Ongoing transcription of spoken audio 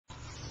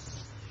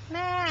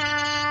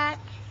Mack.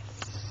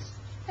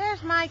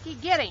 There's Mikey.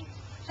 Get him.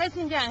 Chase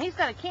him down. He's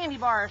got a candy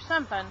bar or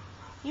something.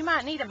 You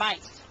might need a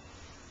bite.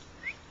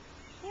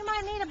 You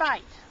might need a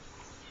bite.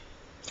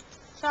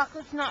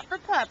 Chocolate's not for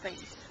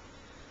puppies.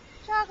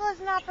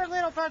 Chocolate's not for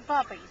little pug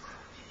puppies.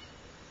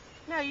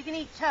 No, you can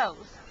eat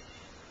toes.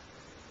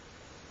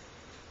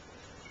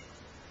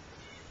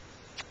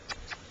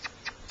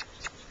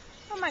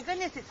 Oh my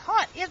goodness, it's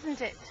hot,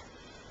 isn't it?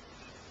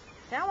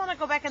 See, I want to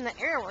go back in the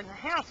air in the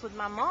house with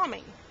my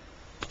mommy.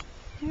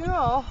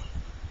 Yeah.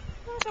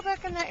 I want to go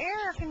back in the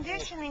air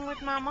conditioning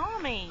with my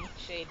mommy.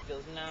 Shade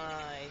feels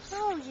nice.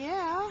 Oh,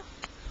 yeah.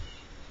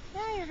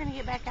 Now you're going to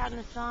get back out in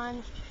the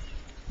sun.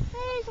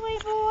 Hey,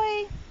 sweet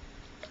boy.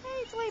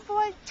 Hey, sweet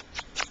boy.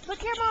 Look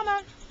here,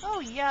 Mama. Oh,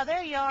 yeah,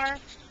 there you are.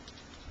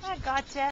 I gotcha.